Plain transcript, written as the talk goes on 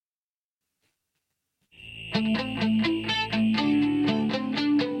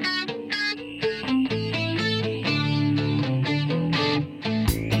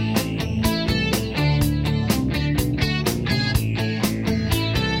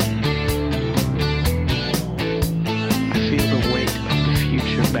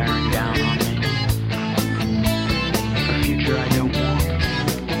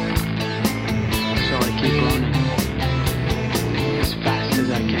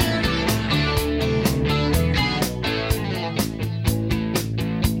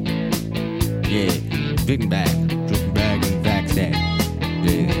Sittin back, drifting back in the backstack.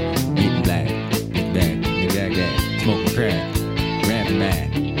 Yeah, getting black, get back, get back that. Smoking crack, rapping back.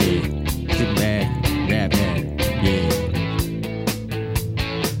 Yeah, sitting back, rap that. Yeah.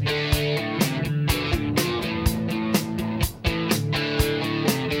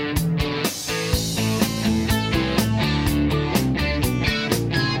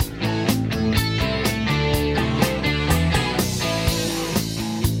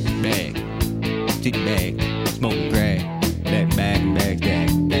 Sitting back, smoking crack, back,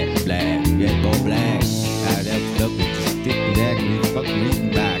 that black, that boy black. That stuff with the stick and that and fucking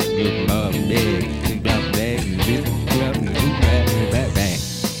reaching back, looking up and dead, sitting down back and this and up and back, bang.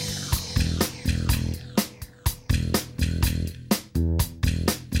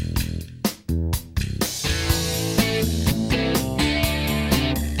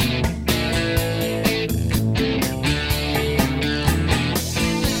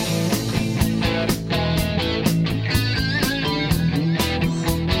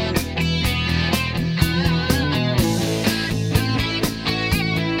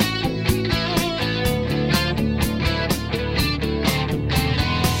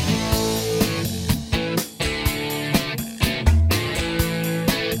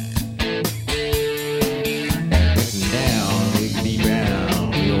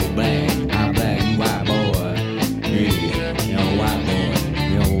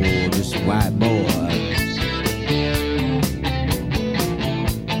 White boy.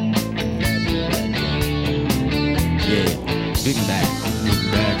 Yeah, sitting back,